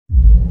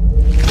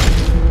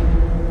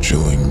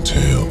Chilling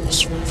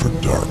tales for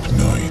dark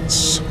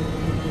nights.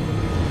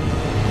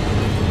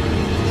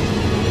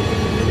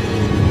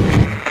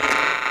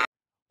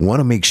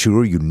 Want to make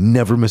sure you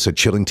never miss a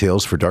Chilling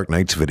Tales for Dark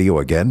Nights video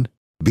again?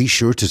 Be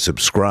sure to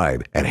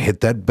subscribe and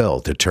hit that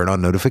bell to turn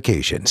on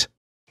notifications.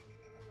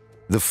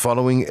 The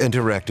following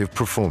interactive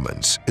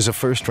performance is a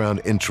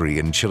first-round entry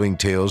in Chilling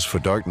Tales for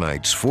Dark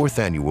Nights' 4th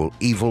annual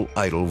Evil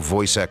Idol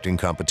voice acting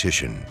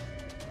competition.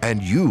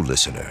 And you,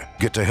 listener,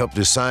 get to help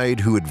decide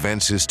who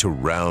advances to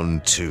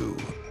round 2.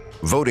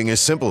 Voting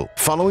is simple.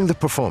 Following the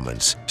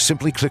performance,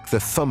 simply click the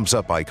thumbs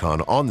up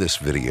icon on this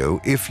video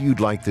if you'd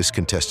like this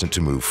contestant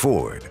to move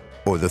forward,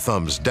 or the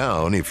thumbs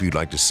down if you'd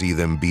like to see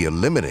them be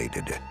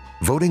eliminated.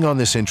 Voting on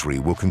this entry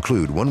will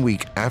conclude 1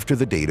 week after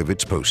the date of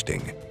its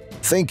posting.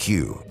 Thank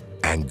you,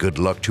 and good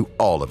luck to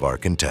all of our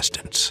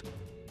contestants.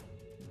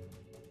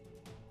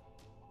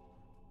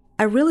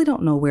 I really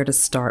don't know where to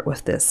start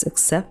with this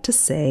except to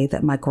say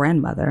that my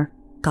grandmother,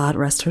 God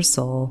rest her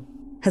soul,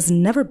 has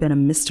never been a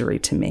mystery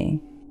to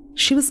me.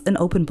 She was an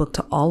open book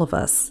to all of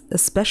us,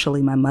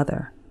 especially my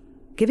mother,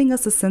 giving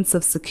us a sense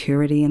of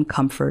security and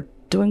comfort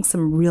during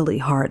some really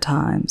hard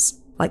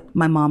times, like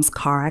my mom's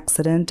car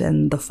accident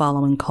and the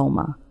following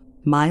coma,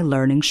 my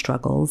learning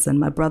struggles and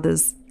my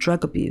brother's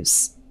drug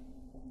abuse,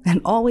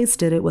 and always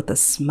did it with a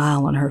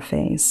smile on her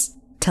face,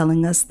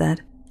 telling us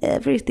that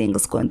everything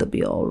is going to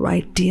be all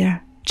right,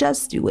 dear.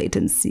 Just you wait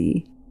and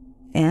see.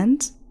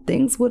 And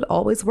things would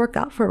always work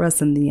out for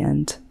us in the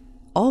end.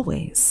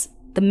 Always.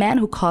 The man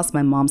who caused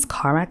my mom's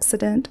car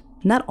accident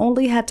not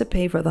only had to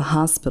pay for the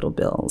hospital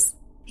bills,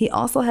 he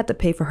also had to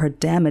pay for her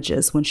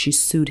damages when she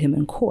sued him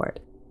in court,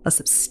 a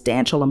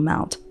substantial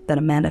amount that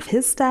a man of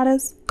his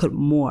status could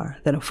more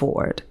than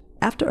afford.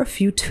 After a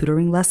few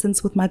tutoring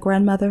lessons with my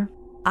grandmother,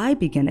 I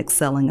began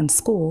excelling in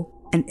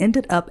school and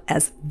ended up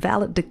as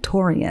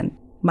valedictorian.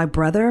 My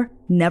brother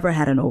never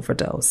had an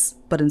overdose,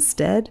 but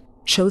instead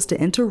chose to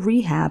enter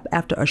rehab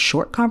after a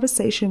short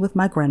conversation with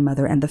my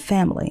grandmother and the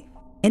family.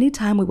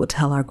 Anytime we would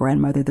tell our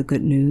grandmother the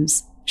good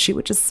news, she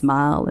would just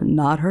smile and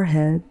nod her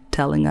head,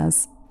 telling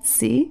us,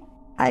 "See,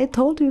 I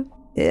told you,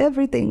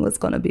 everything was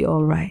going to be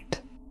all right."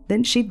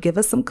 Then she'd give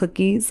us some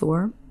cookies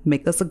or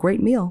make us a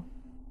great meal.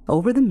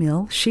 Over the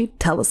meal, she'd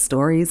tell us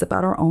stories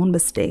about her own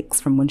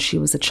mistakes from when she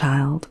was a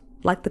child,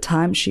 like the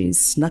time she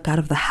snuck out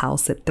of the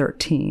house at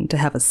 13 to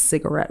have a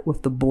cigarette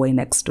with the boy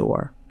next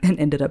door and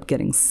ended up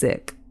getting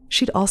sick.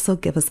 She'd also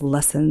give us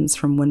lessons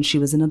from when she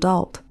was an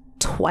adult,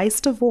 twice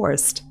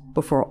divorced,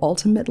 before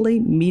ultimately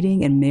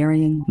meeting and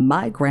marrying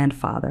my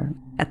grandfather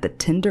at the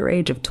tender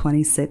age of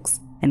 26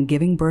 and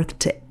giving birth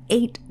to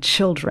 8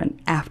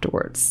 children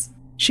afterwards.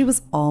 She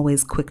was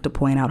always quick to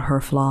point out her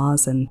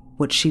flaws and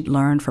what she'd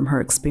learned from her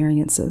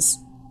experiences,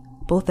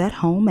 both at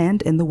home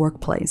and in the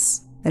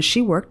workplace, as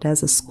she worked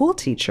as a school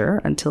teacher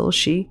until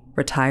she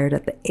retired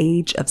at the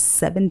age of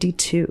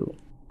 72.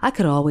 I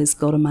could always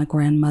go to my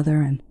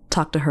grandmother and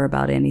talk to her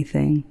about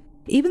anything.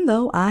 Even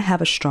though I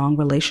have a strong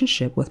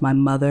relationship with my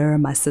mother,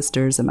 my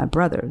sisters, and my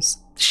brothers,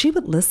 she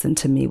would listen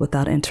to me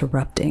without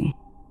interrupting,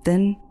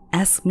 then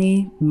ask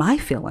me my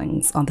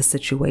feelings on the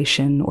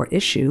situation or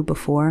issue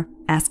before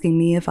asking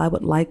me if I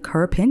would like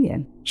her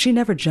opinion. She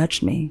never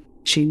judged me.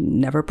 She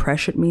never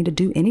pressured me to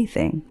do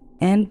anything,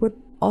 and would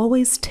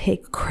always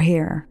take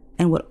care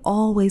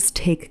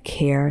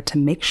to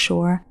make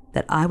sure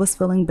that I was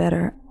feeling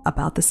better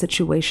about the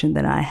situation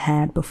than I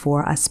had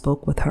before I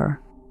spoke with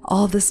her.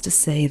 All this to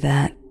say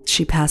that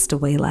she passed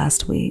away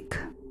last week.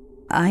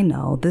 I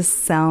know this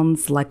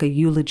sounds like a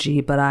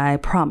eulogy, but I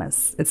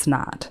promise it's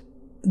not.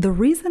 The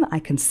reason I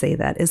can say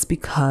that is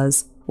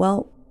because,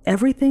 well,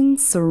 everything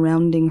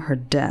surrounding her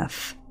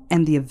death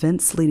and the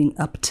events leading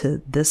up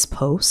to this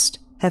post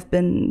have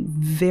been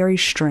very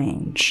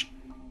strange.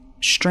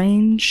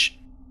 Strange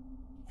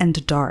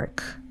and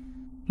dark.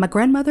 My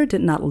grandmother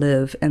did not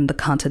live in the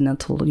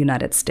continental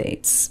United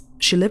States.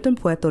 She lived in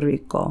Puerto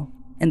Rico,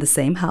 in the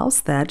same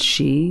house that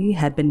she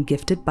had been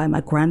gifted by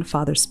my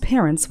grandfather's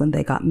parents when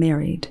they got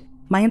married.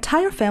 My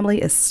entire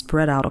family is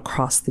spread out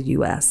across the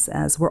U.S.,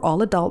 as we're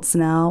all adults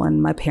now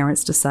and my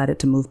parents decided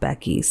to move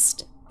back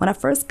east. When I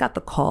first got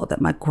the call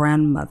that my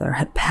grandmother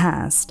had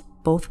passed,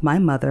 both my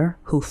mother,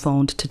 who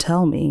phoned to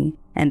tell me,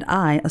 and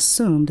I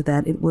assumed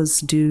that it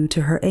was due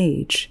to her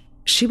age.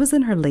 She was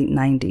in her late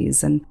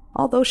 90s, and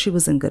although she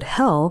was in good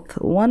health,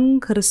 one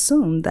could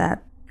assume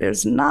that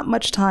there's not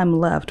much time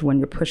left when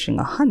you're pushing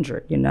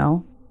 100, you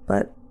know?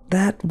 But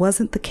that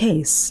wasn't the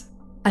case.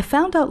 I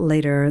found out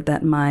later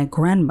that my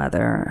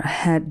grandmother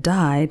had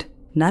died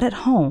not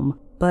at home,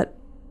 but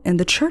in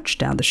the church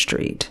down the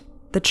street.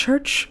 The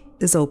church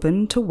is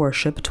open to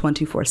worship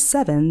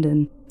 24/7,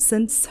 and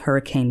since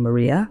Hurricane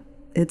Maria,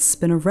 it's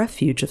been a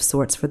refuge of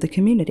sorts for the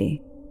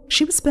community.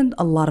 She would spend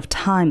a lot of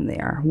time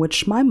there,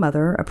 which my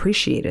mother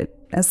appreciated,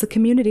 as the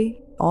community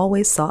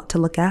always sought to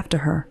look after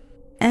her.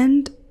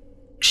 And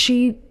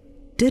she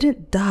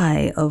didn't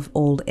die of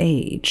old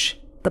age.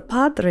 The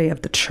padre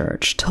of the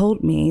church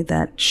told me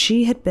that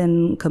she had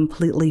been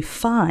completely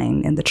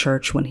fine in the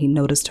church when he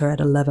noticed her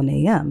at 11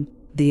 a.m.,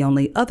 the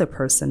only other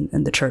person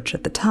in the church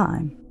at the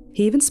time.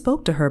 He even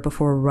spoke to her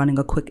before running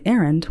a quick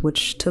errand,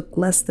 which took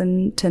less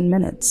than 10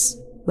 minutes.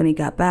 When he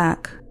got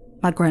back,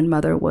 my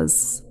grandmother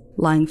was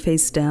lying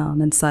face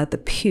down inside the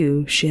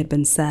pew she had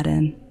been sat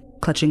in,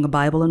 clutching a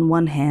Bible in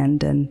one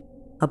hand and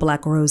a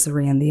black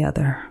rosary in the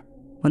other.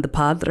 When the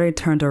padre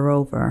turned her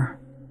over,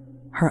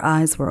 her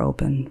eyes were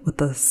open with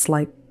a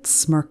slight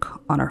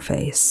smirk on her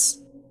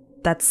face.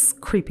 That's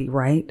creepy,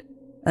 right?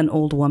 An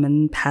old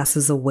woman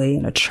passes away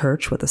in a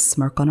church with a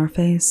smirk on her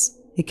face.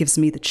 It gives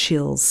me the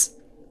chills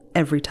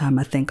every time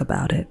I think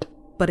about it.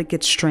 But it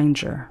gets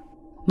stranger.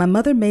 My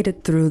mother made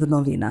it through the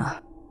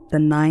novena, the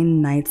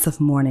 9 nights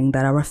of mourning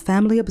that our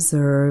family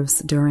observes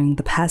during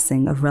the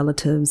passing of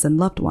relatives and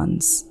loved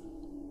ones.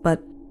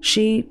 But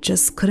she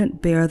just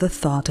couldn't bear the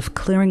thought of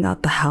clearing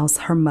out the house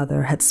her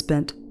mother had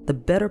spent the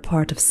better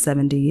part of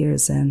 70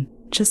 years in.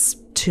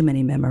 Just too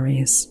many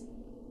memories.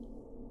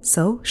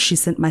 So she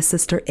sent my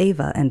sister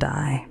Ava and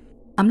I.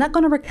 I'm not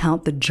going to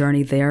recount the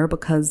journey there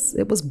because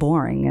it was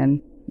boring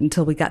and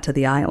until we got to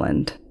the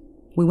island.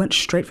 We went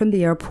straight from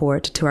the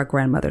airport to our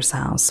grandmother's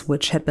house,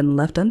 which had been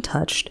left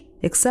untouched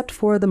except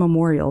for the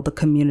memorial the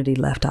community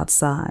left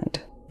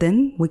outside.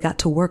 Then we got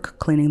to work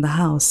cleaning the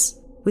house.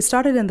 We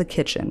started in the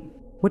kitchen,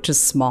 which is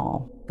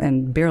small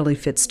and barely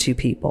fits 2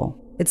 people.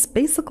 It's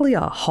basically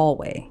a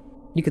hallway.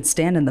 You could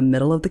stand in the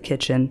middle of the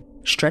kitchen,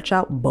 stretch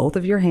out both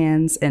of your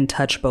hands, and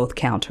touch both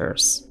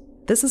counters.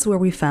 This is where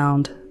we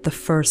found the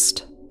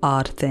first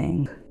odd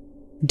thing.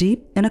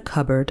 Deep in a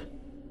cupboard,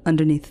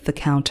 underneath the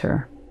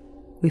counter,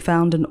 we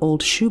found an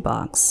old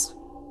shoebox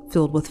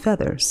filled with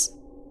feathers.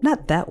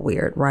 Not that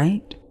weird,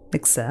 right?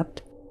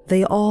 Except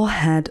they all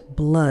had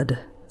blood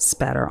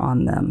spatter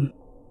on them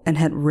and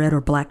had red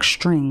or black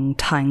string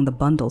tying the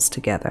bundles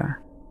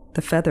together.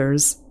 The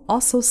feathers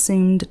also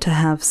seemed to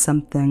have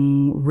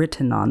something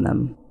written on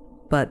them,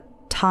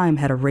 but time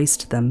had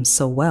erased them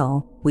so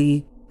well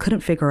we couldn't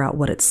figure out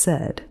what it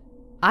said.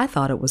 I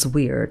thought it was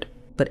weird,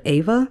 but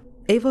Ava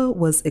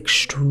was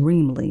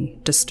extremely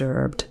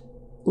disturbed.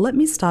 Let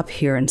me stop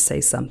here and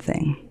say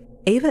something.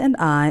 Ava and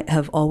I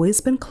have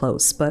always been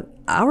close, but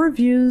our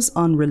views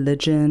on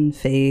religion,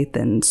 faith,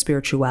 and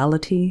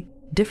spirituality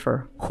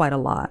differ quite a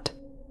lot.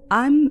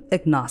 I'm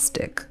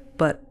agnostic,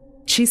 but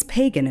she's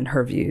pagan in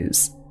her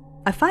views.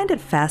 I find it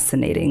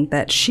fascinating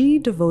that she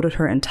devoted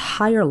her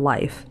entire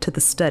life to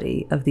the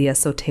study of the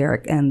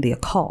esoteric and the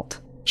occult.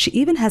 She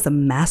even has a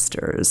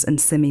master's in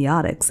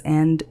semiotics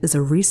and is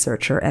a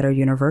researcher at her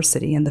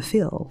university in the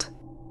field.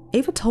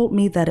 Ava told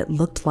me that it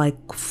looked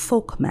like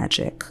folk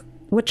magic,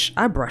 which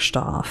I brushed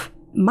off.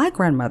 My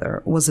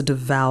grandmother was a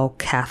devout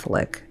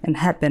Catholic and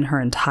had been her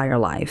entire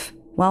life.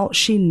 While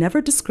she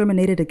never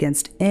discriminated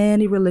against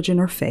any religion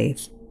or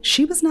faith,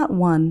 she was not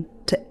one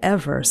to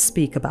ever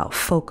speak about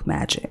folk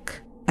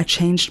magic. I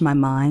changed my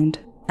mind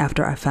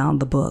after I found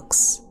the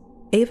books.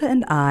 Ava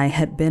and I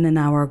had been in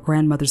our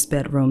grandmother's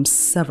bedroom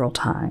several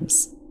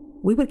times.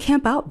 We would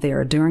camp out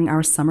there during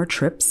our summer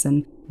trips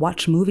and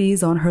watch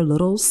movies on her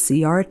little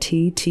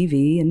CRT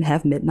TV and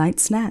have midnight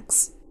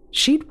snacks.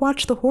 She'd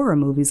watch the horror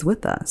movies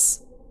with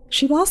us.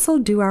 She'd also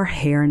do our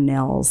hair and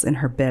nails in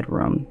her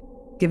bedroom,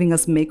 giving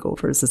us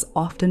makeovers as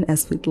often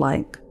as we'd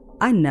like.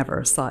 I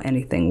never saw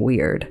anything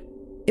weird.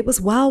 It was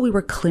while we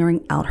were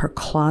clearing out her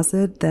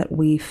closet that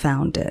we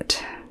found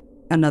it.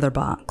 Another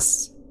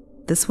box.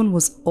 This one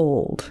was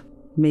old,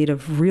 made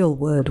of real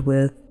wood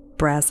with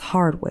brass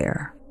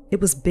hardware.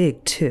 It was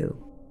big too,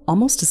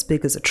 almost as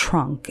big as a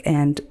trunk,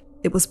 and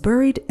it was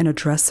buried in a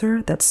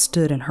dresser that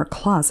stood in her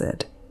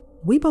closet.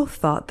 We both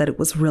thought that it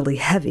was really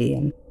heavy,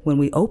 and when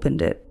we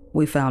opened it,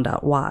 we found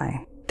out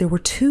why. There were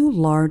 2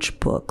 large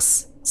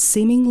books,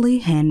 seemingly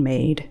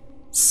handmade,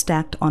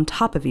 stacked on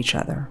top of each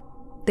other.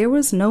 There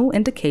was no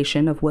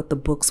indication of what the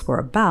books were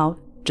about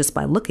just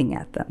by looking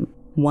at them.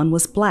 One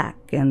was black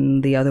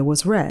and the other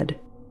was red.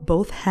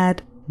 Both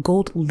had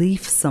gold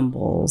leaf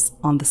symbols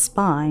on the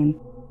spine,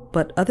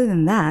 but other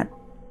than that,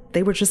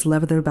 they were just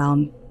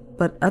leather-bound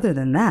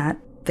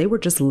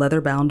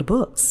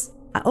books.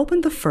 I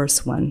opened the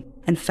first one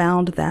and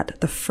found that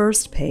the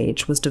first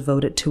page was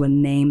devoted to a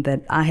name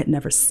that I had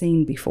never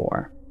seen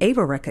before.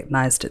 Ava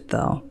recognized it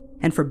though,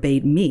 and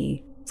forbade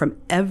me from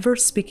ever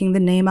speaking the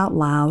name out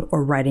loud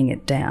or writing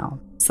it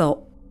down.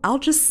 So I'll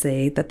just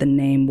say that the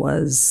name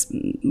was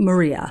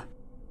Maria.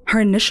 Her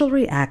initial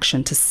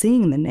reaction to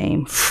seeing the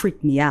name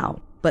freaked me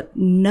out, but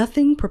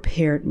nothing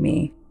prepared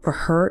me for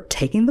her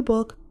taking the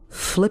book,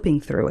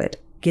 flipping through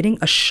it, getting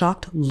a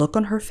shocked look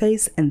on her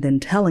face, and then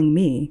telling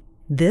me,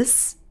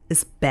 "This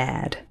is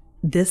bad.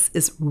 This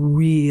is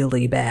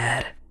really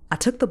bad." I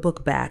took the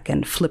book back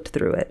and flipped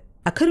through it.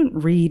 I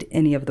couldn't read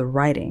any of the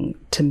writing.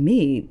 To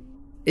me,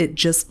 it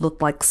just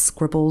looked like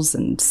scribbles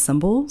and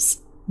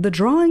symbols. The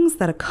drawings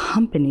that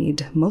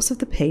accompanied most of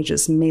the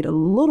pages made a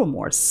little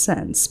more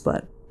sense,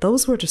 but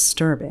those were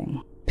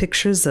disturbing.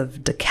 Pictures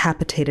of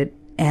decapitated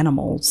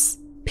animals,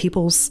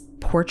 people's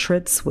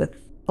portraits with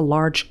a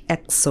large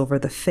X over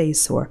the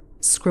face or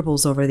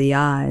scribbles over the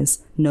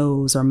eyes,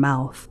 nose, or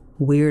mouth,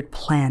 weird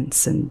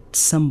plants and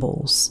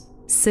symbols.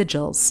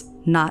 Sigils,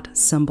 not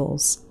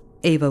symbols.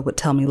 Ava would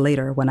tell me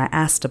later when I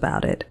asked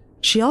about it.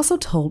 She also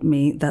told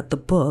me that the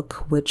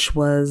book, which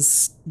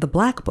was the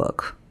Black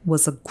Book,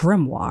 was a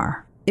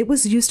grimoire. It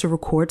was used to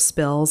record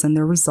spells and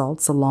their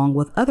results along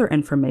with other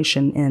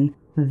information in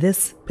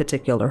this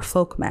particular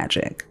folk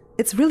magic.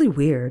 It's really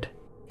weird,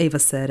 Ava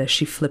said as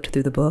she flipped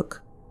through the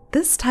book.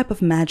 This type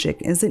of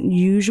magic isn't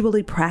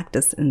usually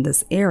practiced in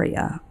this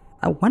area.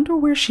 I wonder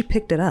where she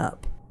picked it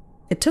up.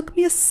 It took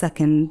me a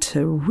second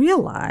to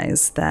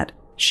realize that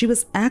she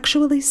was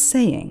actually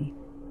saying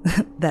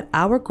that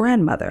our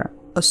grandmother,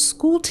 a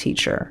school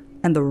teacher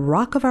and the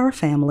rock of our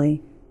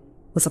family,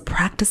 was a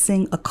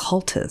practicing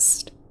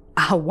occultist.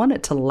 I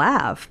wanted to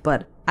laugh,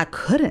 but I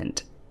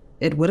couldn't.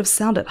 It would have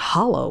sounded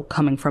hollow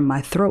coming from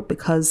my throat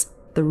because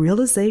the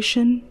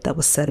realization that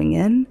was setting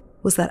in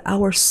was that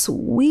our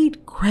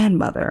sweet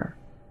grandmother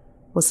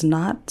was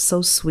not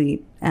so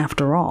sweet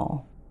after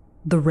all.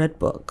 The Red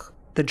Book,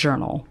 the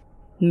journal.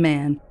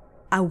 Man,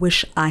 I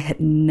wish I had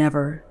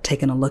never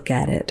taken a look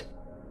at it.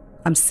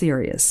 I'm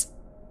serious.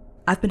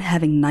 I've been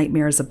having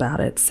nightmares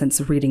about it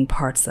since reading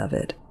parts of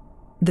it.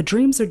 The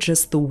dreams are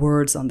just the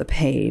words on the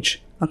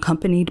page,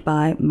 accompanied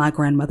by my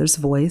grandmother's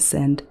voice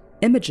and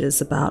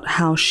images about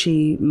how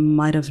she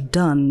might have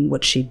done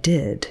what she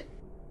did.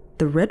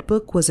 The Red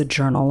Book was a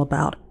journal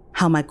about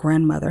how my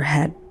grandmother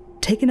had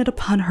taken it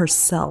upon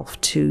herself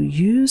to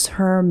use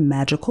her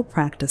magical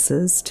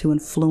practices to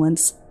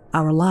influence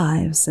our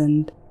lives,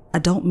 and I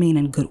don't mean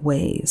in good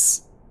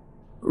ways.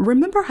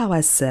 Remember how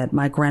I said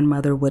my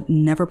grandmother would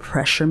never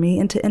pressure me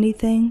into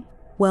anything?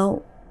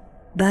 Well,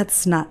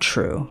 that's not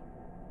true.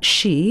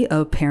 She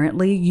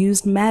apparently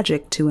used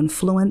magic to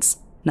influence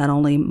not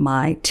only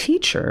my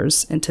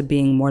teachers into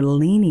being more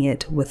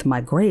lenient with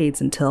my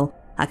grades until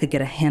I could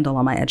get a handle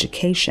on my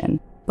education,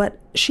 but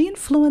she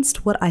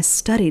influenced what I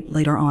studied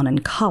later on in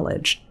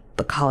college,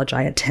 the college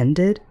I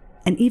attended,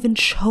 and even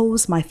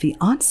chose my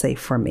fiancé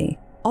for me,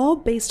 all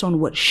based on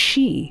what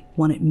she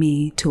wanted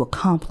me to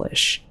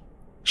accomplish.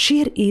 She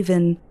had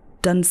even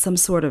done some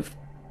sort of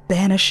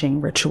banishing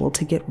ritual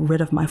to get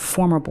rid of my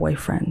former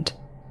boyfriend,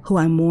 who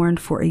I mourned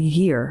for a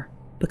year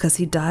because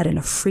he died in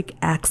a freak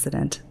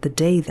accident the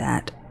day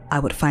that I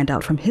would find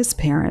out from his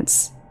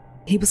parents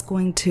he was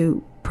going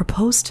to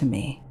propose to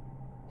me.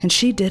 And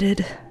she did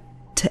it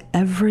to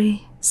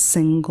every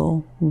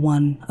single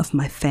one of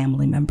my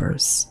family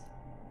members.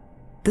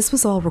 This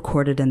was all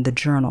recorded in the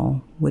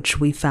journal, which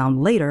we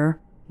found later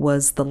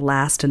was the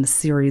last in a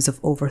series of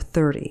over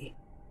 30.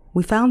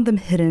 We found them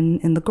hidden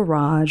in the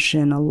garage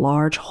in a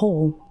large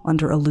hole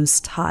under a loose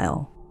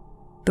tile.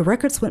 The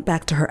records went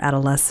back to her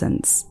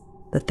adolescence.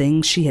 The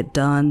things she had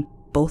done,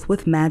 both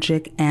with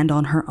magic and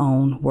on her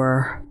own,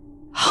 were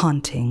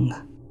haunting.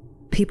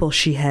 People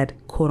she had,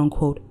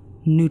 quote-unquote,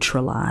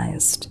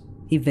 neutralized.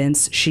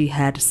 Events she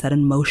had set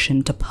in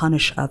motion to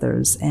punish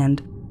others,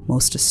 and,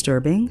 most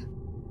disturbing,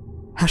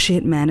 how she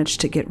had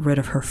managed to get rid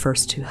of her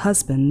first 2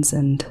 husbands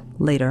and,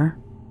 later,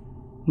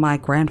 my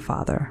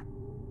grandfather.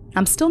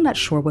 I'm still not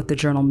sure what the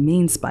journal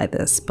means by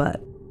this,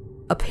 but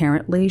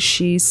apparently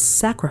she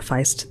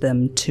sacrificed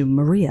them to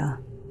Maria,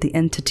 the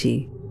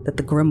entity that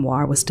the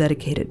grimoire was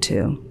dedicated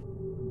to.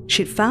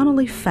 She'd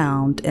finally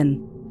found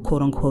an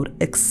quote-unquote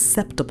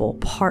acceptable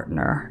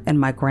partner in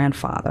my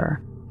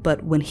grandfather,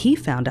 but when he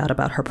found out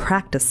about her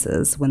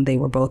practices when they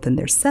were both in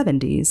their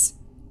 70s,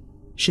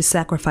 she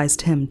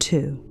sacrificed him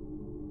too.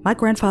 My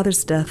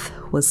grandfather's death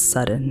was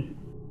sudden,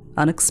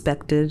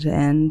 unexpected,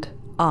 and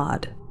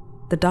odd.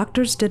 The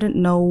doctors didn't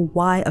know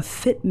why a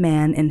fit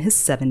man in his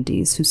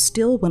 70s who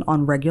still went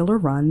on regular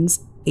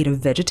runs, ate a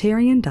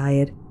vegetarian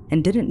diet,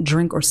 and didn't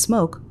drink or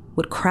smoke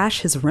would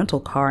crash his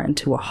rental car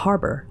into a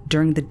harbor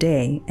during the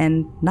day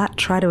and not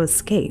try to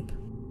escape.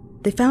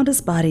 They found his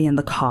body in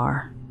the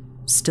car,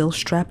 still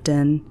strapped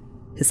in,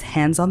 his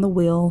hands on the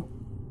wheel,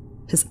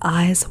 his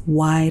eyes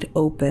wide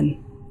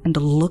open, and a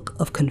look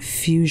of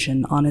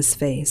confusion on his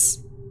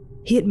face.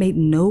 He had made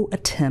no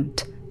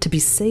attempt to be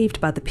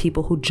saved by the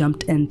people who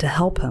jumped in to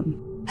help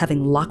him,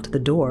 having locked the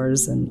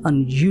doors, an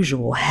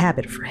unusual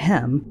habit for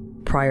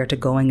him, prior to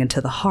going into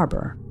the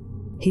harbor.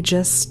 He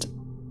just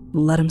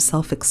let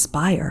himself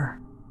expire.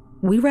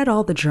 We read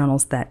all the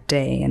journals that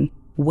day and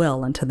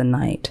well into the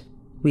night.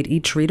 We'd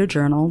each read a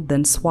journal,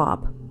 then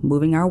swap,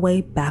 moving our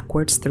way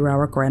backwards through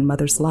our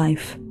grandmother's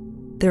life.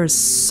 There is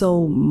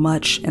so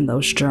much in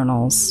those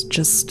journals,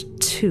 just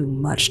too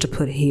much to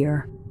put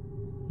here.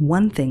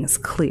 One thing is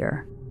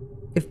clear.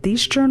 If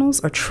these journals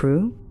are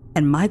true,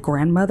 and my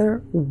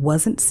grandmother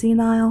wasn't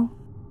senile,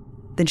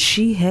 then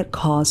she had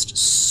caused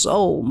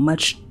so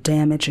much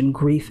damage and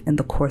grief in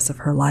the course of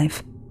her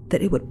life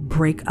that it would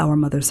break our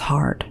mother's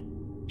heart.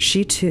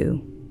 She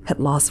too had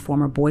lost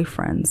former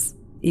boyfriends,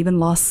 even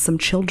lost some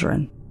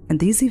children, and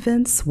these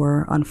events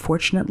were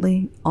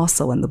unfortunately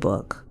also in the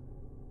book.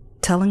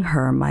 Telling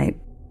her might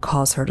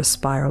cause her to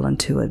spiral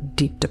into a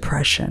deep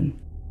depression.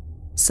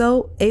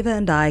 So Ava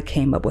and I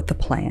came up with a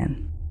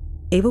plan.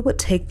 Ava would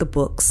take the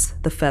books,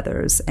 the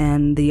feathers,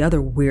 and the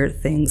other weird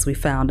things we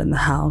found in the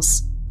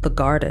house. The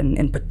garden,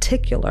 in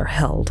particular,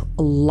 held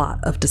a lot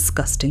of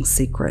disgusting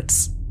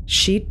secrets.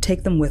 She'd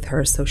take them with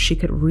her so she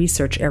could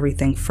research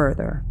everything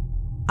further.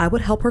 I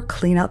would help her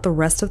clean out the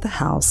rest of the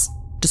house,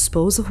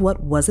 dispose of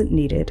what wasn't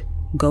needed,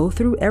 go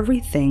through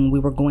everything we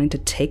were going to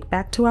take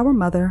back to our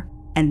mother,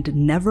 and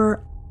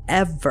never,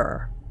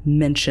 ever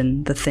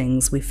mention the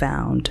things we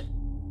found.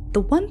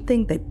 The one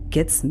thing that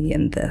gets me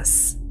in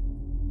this,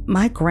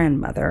 my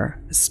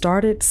grandmother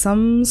started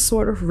some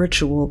sort of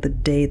ritual the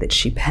day that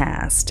she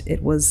passed.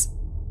 It was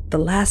the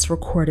last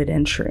recorded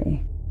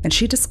entry, and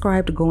she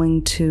described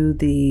going to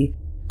the,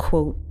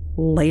 quote,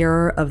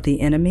 lair of the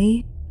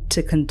enemy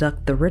to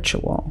conduct the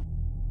ritual.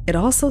 It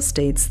also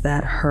states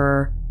that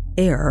her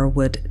heir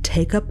would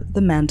take up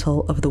the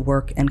mantle of the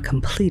work and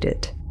complete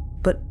it,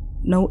 but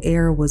no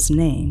heir was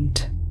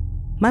named.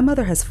 My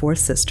mother has 4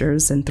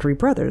 sisters and 3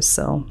 brothers,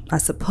 so I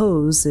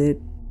suppose it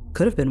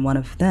could have been one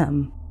of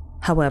them.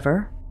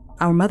 However,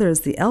 our mother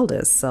is the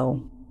eldest,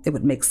 so it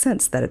would make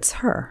sense that it's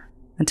her,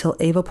 until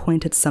Ava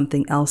pointed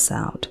something else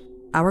out.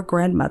 Our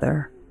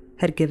grandmother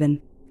had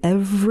given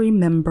every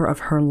member of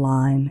her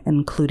line,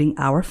 including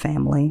our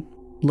family,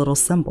 little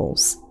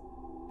symbols.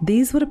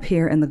 These would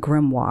appear in the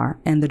grimoire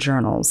and the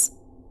journals,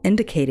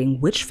 indicating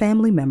which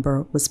family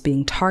member was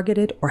being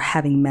targeted or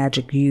having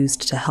magic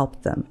used to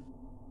help them.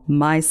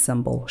 My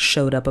symbol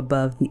showed up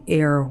above the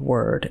heir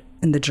word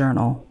in the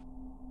journal.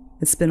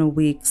 It's been a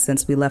week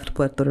since we left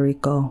Puerto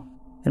Rico,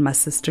 and my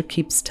sister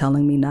keeps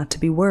telling me not to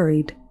be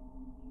worried.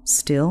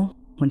 Still,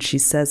 when she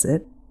says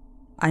it,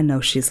 I know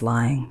she's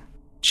lying.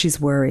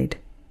 She's worried.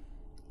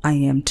 I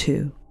am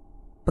too,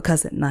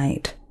 because at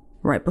night,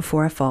 right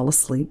before I fall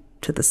asleep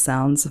to the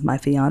sounds of my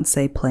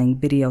fiancé playing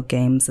video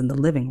games in the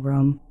living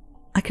room,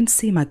 I can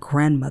see my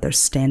grandmother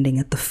standing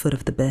at the foot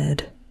of the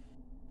bed,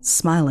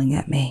 smiling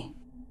at me.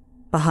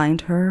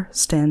 Behind her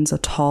stands a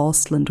tall,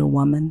 slender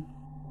woman,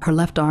 her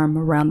left arm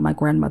around my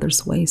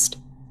grandmother's waist,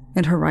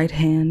 and her right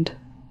hand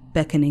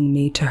beckoning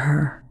me to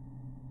her.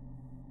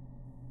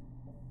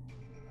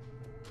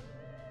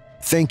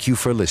 Thank you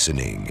for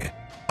listening.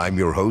 I'm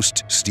your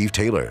host, Steve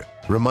Taylor,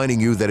 reminding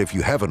you that if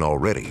you haven't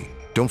already,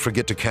 don't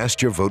forget to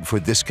cast your vote for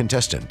this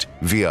contestant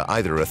via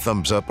either a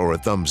thumbs up or a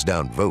thumbs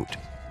down vote.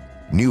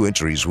 New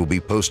entries will be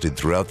posted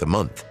throughout the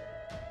month.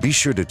 Be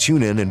sure to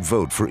tune in and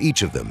vote for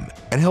each of them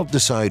and help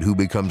decide who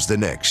becomes the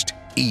next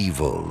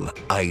evil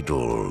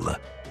idol.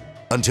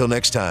 Until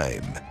next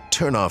time,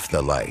 turn off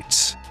the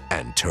lights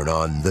and turn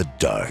on the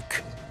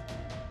dark.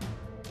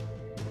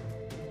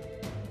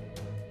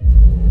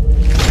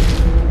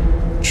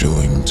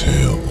 Chilling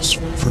tales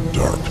for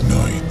dark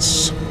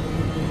nights.